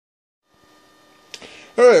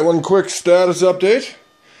Alright, one quick status update.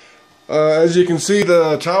 As you can see,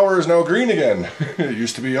 the tower is now green again. It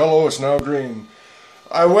used to be yellow, it's now green.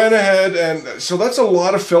 I went ahead and, so that's a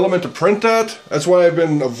lot of filament to print that. That's why I've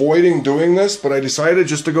been avoiding doing this, but I decided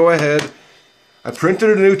just to go ahead. I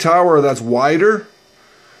printed a new tower that's wider.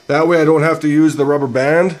 That way I don't have to use the rubber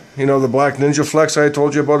band, you know, the black Ninja Flex I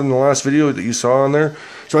told you about in the last video that you saw on there.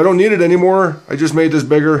 So I don't need it anymore. I just made this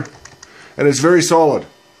bigger, and it's very solid.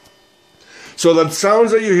 So the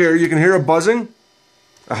sounds that you can hear a buzzing,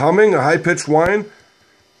 a humming, a high-pitched whine.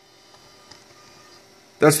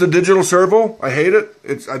 That's the digital servo. I hate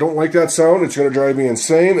it. I don't like that sound. It's going to drive me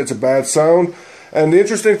insane. It's a bad sound. And the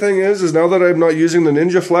interesting thing is now that I'm not using the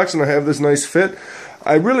Ninja Flex and I have this nice fit,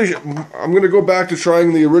 I'm going to go back to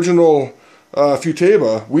trying the original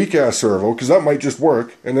Futaba weak-ass servo, because that might just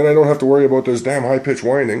work, and then I don't have to worry about this damn high-pitched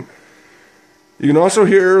whining. You can also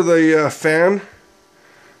hear the fan.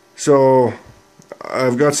 So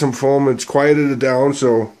I've got some foam. It's quieted it down,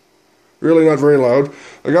 so really not very loud.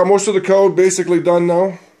 I got most of the code basically done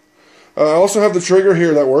now. I also have the trigger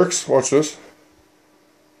here that works. Watch this.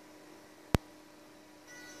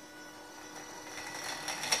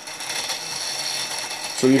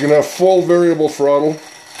 So you can have full variable throttle.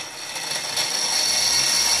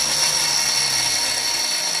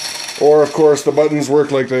 Or of course the buttons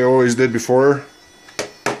work like they always did before.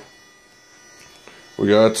 We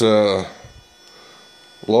got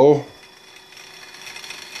low,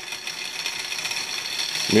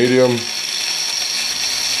 medium,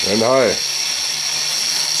 and high.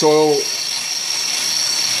 So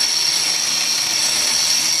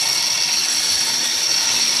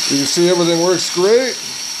you can see everything works great.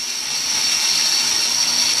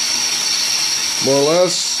 More or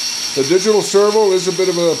less. The digital servo is a bit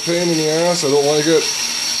of a pain in the ass. I don't like it.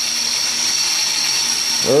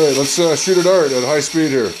 Alright, let's shoot a dart at high speed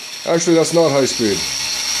here. Actually, that's not high speed.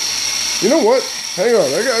 You know what? Hang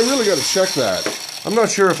on, I really got to check that. I'm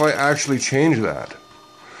not sure if I actually changed that.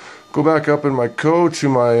 Go back up in my code to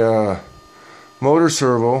my motor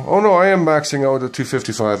servo. Oh no, I am maxing out at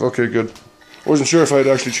 255. Okay, good. I wasn't sure if I had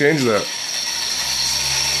actually changed that.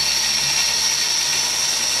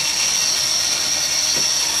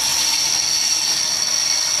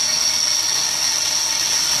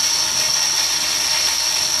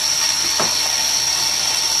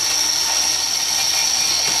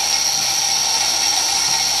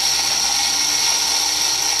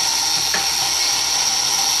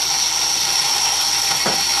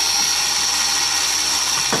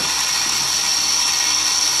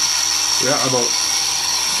 Yeah, about.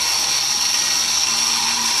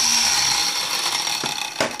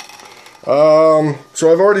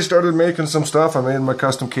 So I've already started making some stuff. I made my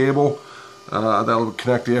custom cable that'll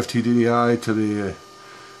connect the FTDI to the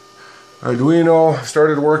Arduino.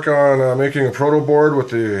 Started work on making a proto board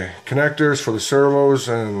with the connectors for the servos,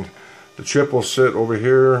 and the chip will sit over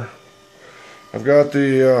here. I've got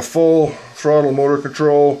the full throttle motor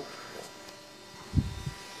control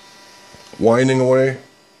winding away.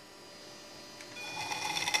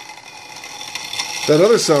 That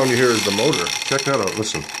other sound you hear is the motor. Check that out,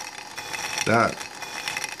 listen. That.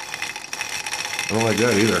 I don't like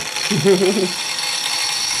that either.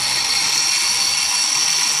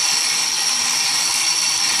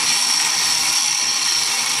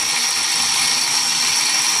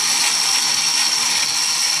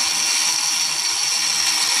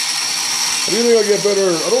 How do you think I'll get better?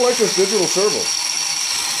 I don't like this digital servo.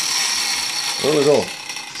 I really don't.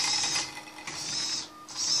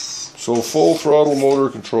 So full throttle motor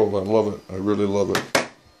control, I love it. I really love it.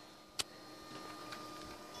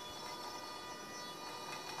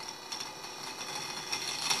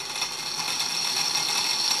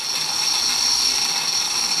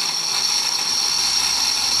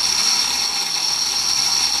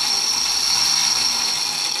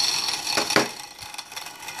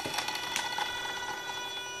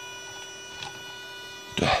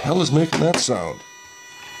 The hell is making that sound?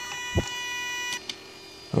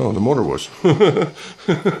 Oh, the motor was.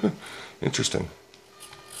 Interesting.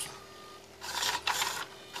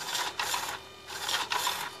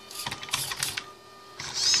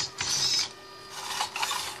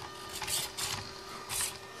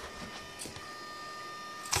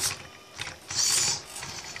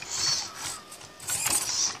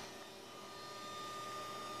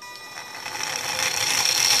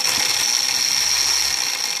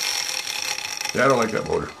 Yeah, I don't like that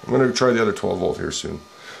motor. I'm going to try the other 12 volt here soon.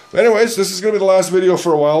 Anyways, this is going to be the last video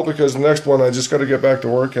for a while, because the next one I just got to get back to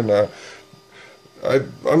work, and I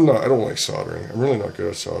don't like soldering. I'm really not good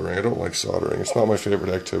at soldering. I don't like soldering. It's not my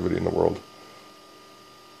favorite activity in the world.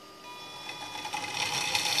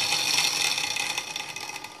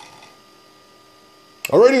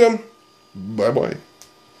 Alrighty then. Bye-bye.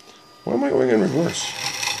 Why am I going in reverse?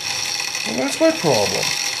 Well, that's my problem.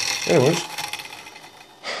 Anyways.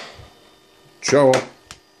 Ciao.